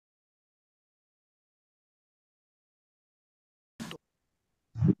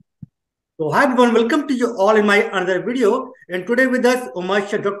So hi everyone, welcome to you all in my another video. And today with us,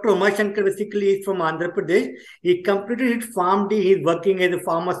 Dr. Umar Shankar basically is from Andhra Pradesh. He completed his PharmD. He's working as a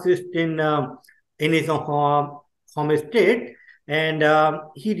pharmacist in his home state. And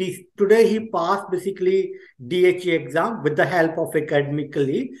today he passed basically DHA exam with the help of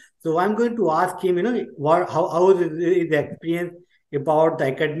Academically. So I'm going to ask him, how is his experience about the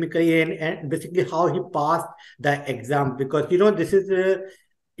Academically and basically how he passed the exam, because this is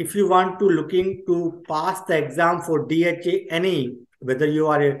if you want to looking to pass the exam for DHA, any whether you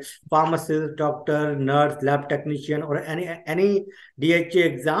are a pharmacist, doctor, nurse, lab technician, or any DHA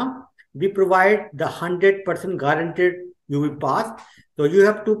exam, we provide the 100% guaranteed you will pass. So you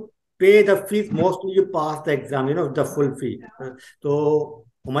have to pay the fees. Mostly you pass the exam, the full fee. So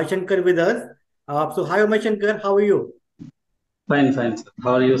Umar Shankar with us. So hi Umar Shankar, how are you? Fine, sir.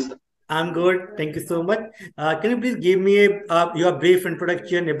 How are you, sir? I'm good. Thank you so much. Can you please give me your brief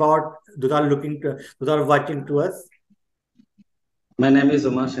introduction about those are watching to us? My name is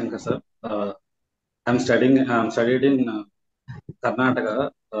Umar Shankar, sir. I'm studied in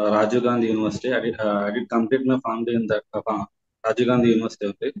Karnataka, Rajiv Gandhi University. I did complete my PharmD in that Rajiv Gandhi University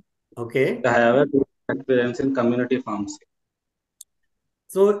only. Okay. I have a experience in community pharmacy.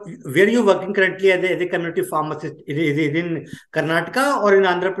 So where are you working currently as a community pharmacist? Is it in Karnataka or in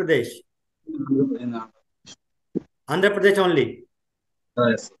Andhra Pradesh? In Andhra Pradesh only.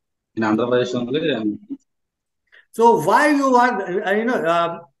 Yes, in Andhra Pradesh only. So why you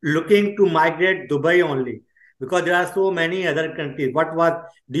are looking to migrate Dubai only? Because there are so many other countries.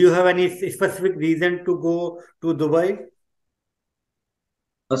 Do you have any specific reason to go to Dubai?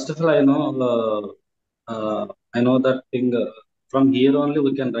 First of all, I know that thing. From here only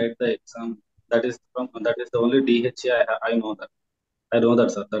we can write the exam. That is the only DHA I know that. I know that,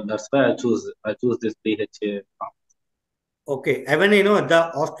 sir. That's why I choose this DHA. Okay, even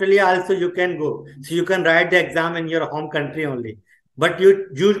the Australia also you can go, so you can write the exam in your home country only. But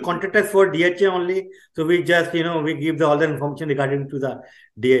you contact us for DHA only, so we just we give all the information regarding to the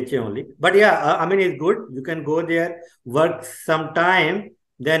DHA only. But yeah, I mean it's good. You can go there, work some time.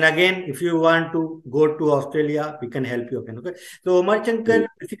 Then again, if you want to go to Australia, we can help you again. Okay. So Umar Shankar,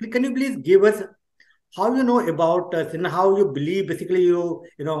 basically, can you please give us how you know about us and how you believe basically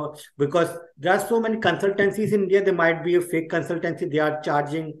because there are so many consultancies in India. There might be a fake consultancy, they are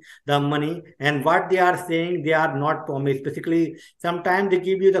charging the money, and what they are saying they are not promised. Basically sometimes they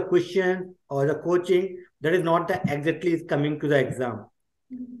give you the question or the coaching that is not the exactly is coming to the exam.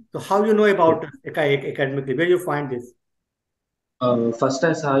 So how you know about academically, where you find this? First,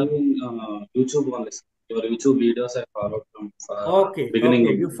 I saw you in YouTube only. Your YouTube videos I followed from beginning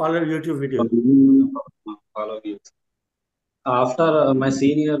Okay, you follow YouTube from videos. beginning follow you. After my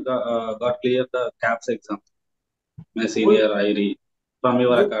senior got clear the CAPS exam, my Who, senior I read from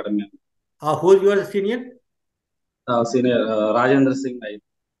your who, academy. who's your senior? Senior Rajendra Singh I.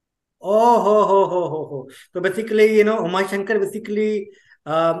 Oh, ho. So basically, Umar Shankar, basically,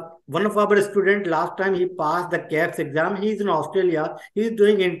 one of our student last time he passed the CAPS exam. He's in Australia. He's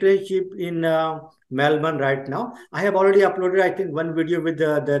doing internship in Melbourne right now. I have already uploaded, I think, one video with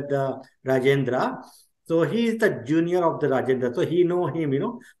the Rajendra. So he is the junior of the Rajendra. So he know him,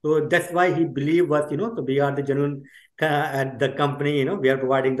 So that's why he believe us, So we are the genuine at the company, we are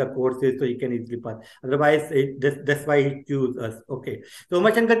providing the courses so he can easily pass. Otherwise, that's why he choose us. Okay. So,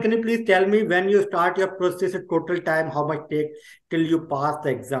 Umashankar, can you please tell me when you start your process, total time, how much take till you pass the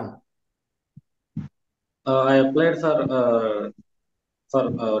exam? I applied for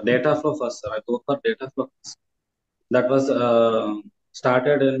data flow first. Sir. I go for data flow first. That was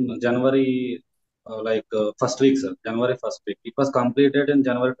started in January, first week, sir. January first week. It was completed in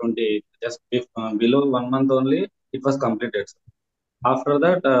January 28th. Just below 1 month only, it was completed. Sir. After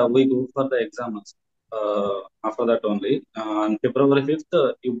that, we go for the exams. After that only, on February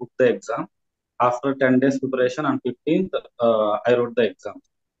 5th, you book the exam. After 10 days preparation, on 15th, I wrote the exam,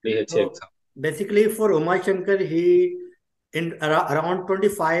 DHA So exam. basically, for Umar Shankar, he in around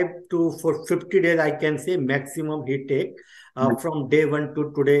 25 to for 50 days, I can say maximum he take from day one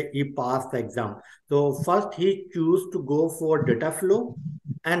to today, he passed the exam. So first he choose to go for data flow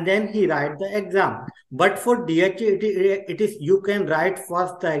and then he write the exam. But for DHA, it is you can write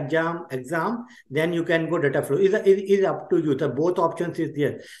first the exam, then you can go data flow. Is up to you. The both options is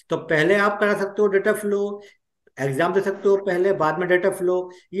there. तो पहले आप करा सकते हो data flow, exam दे सकते हो पहले, बाद में डेटा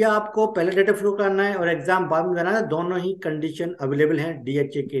फ्लो, या आपको पहले डेटा फ्लो करना है और एग्जाम बाद में देना है। दोनों ही कंडीशन अवेलेबल हैं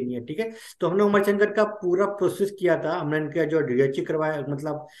डीएचए के लिए, ठीक है। तो हमने उमर शंकर का पूरा प्रोसेस किया था, हमने इनका जो डीएचए करवाया,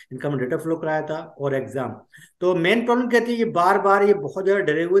 मतलब इनका हमने डेटा फ्लो कराया था और एग्जाम। तो मेन प्रॉब्लम क्या थी, ये बार बार ये बहुत ज्यादा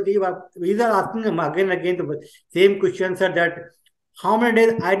डरे हुए थे, again again same question sir that how many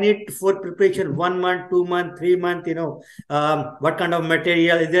days I need for preparation, 1 month, 2 months, 3 months, what kind of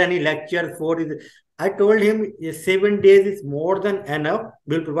material, is there any lecture for it? I told him 7 days is more than enough.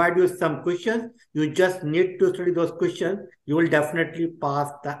 We'll provide you some questions. You just need to study those questions. You will definitely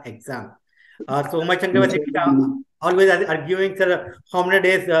pass the exam. So Umar Shankar was always arguing, sir, how many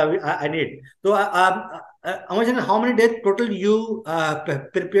days I need. So Umar Shankar, how many days total you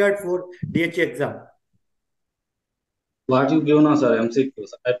prepared for DHA exam? What you give now, sir,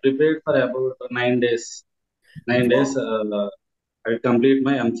 MCQs. I prepared for about 9 days. 9 days, I complete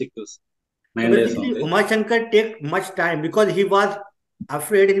my MCQs. So 9 days basically, only. Umar Shankar take much time because he was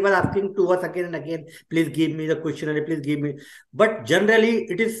afraid. He was asking to us again and again, please give me the questionnaire, please give me. But generally,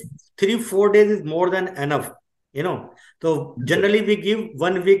 it is 3-4 days is more than enough. So generally we give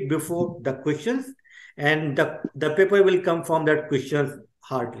 1 week before the questions, and the paper will come from that questions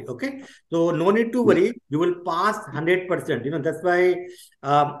hardly. Okay, so no need to worry, you will pass 100%. That's why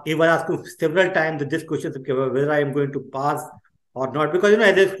he was asking several times that this question, whether I am going to pass or not, because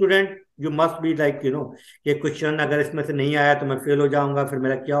as a student you must be like ये question अगर इसमें से नहीं आया तो मैं fail हो जाऊंगा, फिर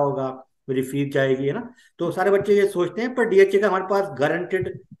मेरा क्या होगा, मेरी फीस जाएगी, है ना। तो सारे बच्चे ये सोचते हैं, पर डीएचए का हमारे पास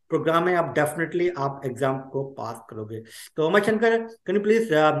गारंटेड प्रोग्राम है, आप डेफिनेटली आप एग्जाम को पास करोगे। तो अमर Shankar, can you please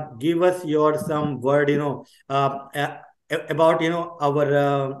give us your some word about our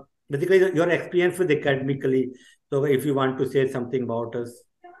basically your experience with academically, so if you want to say something about us.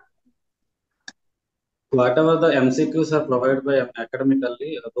 Whatever the MCQs are provided by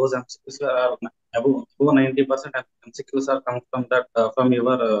academically, those MCQs are above 90%. MCQs are come from that from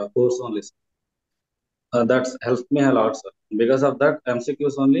your course only. That's helped me a lot, sir. Because of that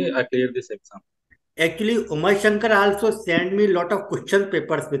MCQs only, I cleared this exam. Actually, Umar Shankar also sent me a lot of question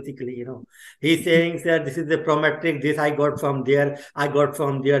papers, basically, He's saying, sir, this is the prometric, this I got from there,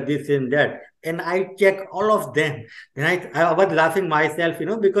 this and that. And I check all of them. And I was laughing myself,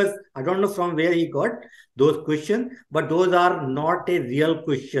 because I don't know from where he got those questions, but those are not a real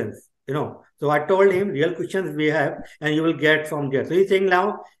questions, So I told him real questions we have and you will get from there. So he's saying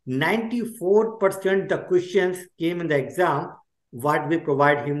now 94% the questions came in the exam what we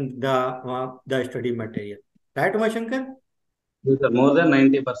provide him the study material. Right, Umar Shankar? More than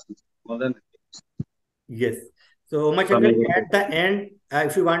 90%. More than 90%. Yes. So, Umar Shankar, at the end,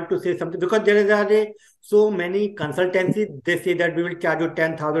 if you want to say something, because there is so many consultancies, they say that we will charge you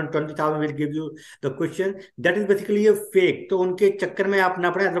 10,000, 20,000, we'll give you the question. That is basically a fake. So, उनके चक्कर में आप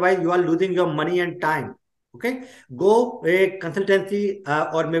ना पड़े, otherwise you are losing your money and time. Okay, go a consultancy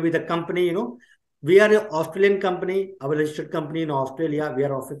or maybe the company, we are an Australian company, our registered company in Australia. We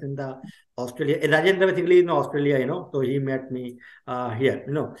are office in the Australia. Rajendra basically in Australia, so he met me here,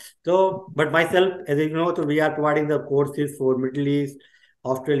 So, but myself, as you know, so we are providing the courses for Middle East,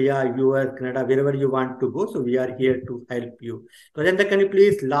 Australia, US, Canada, wherever you want to go. So we are here to help you. So then, can you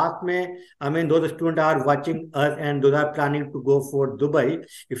please last May, those students are watching us and those are planning to go for Dubai.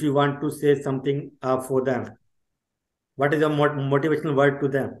 If you want to say something for them, what is your motivational word to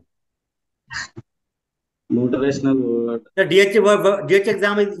them? Motivational word. The DHA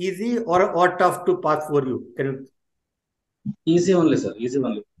exam is easy or tough to pass for you? Can you? Easy only, sir. Easy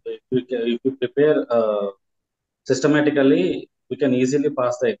only. If you prepare systematically, we can easily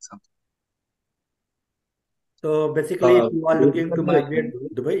pass the exam. So basically, if you are looking to migrate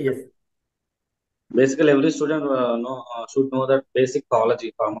Dubai, yes. Basically, every student should know that basic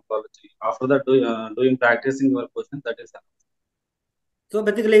pharmacology. After that, doing practicing your question, that is enough. So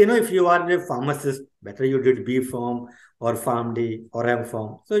basically, if you are a pharmacist, better you did BPharm or PharmD or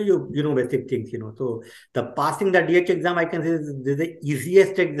MPharm. So you know basic things, So the passing the DH exam, I can say is the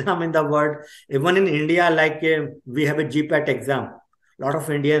easiest exam in the world. Even in India, like we have a GPAT exam. A lot of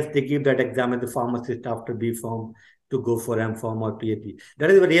Indians, they give that exam as a pharmacist after BPharm to go for MPharm or PhD. That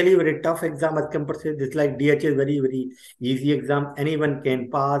is a really very tough exam as compared to this. Like DH is very, very easy exam. Anyone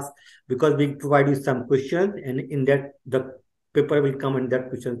can pass because we provide you some questions, and in that the paper will come in that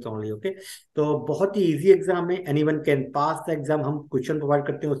questions only. Okay, तो बहुत ही easy exam है, anyone can pass the exam. हम question provide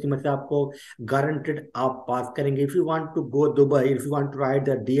करते हैं, उसी में से आपको गारंटेड आप पास करेंगे। If you want to go Dubai, if you want to right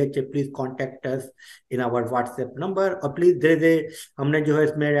the DHA, please contact us in our WhatsApp number. और प्लीज दे हमने जो है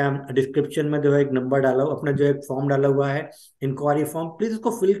इसमें डिस्क्रिप्शन में जो है एक नंबर डाला हुआ, अपना जो एक फॉर्म डाला हुआ है इंक्वायरी फॉर्म, प्लीज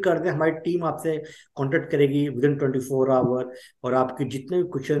उसको फिल कर दें। हमारी टीम आपसे कॉन्टेक्ट करेगी विद इन 24 आवर और आपके जितने भी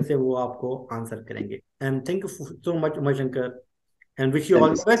क्वेश्चन है वो आपको आंसर करेंगे। And thank you so much, Umar Shankar, and wish you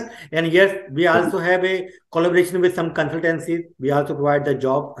all the best. And yes, we also have a collaboration with some consultancies. We also provide the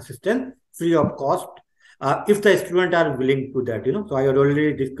job assistance free of cost if the students are willing to that. So I had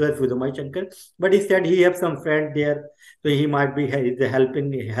already discussed with Umar Shankar, but he said he has some friend there, so he might be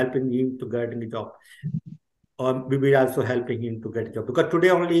helping him to get a job. we will also helping him to get a job, because today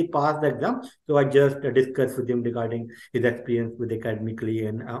only he passed the exam. So I just discussed with him regarding his experience with Academically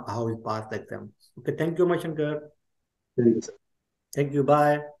and how he passed the exam. Okay, thank you, Shankar. Thank you, sir. Thank you.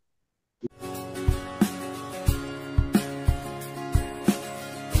 Bye.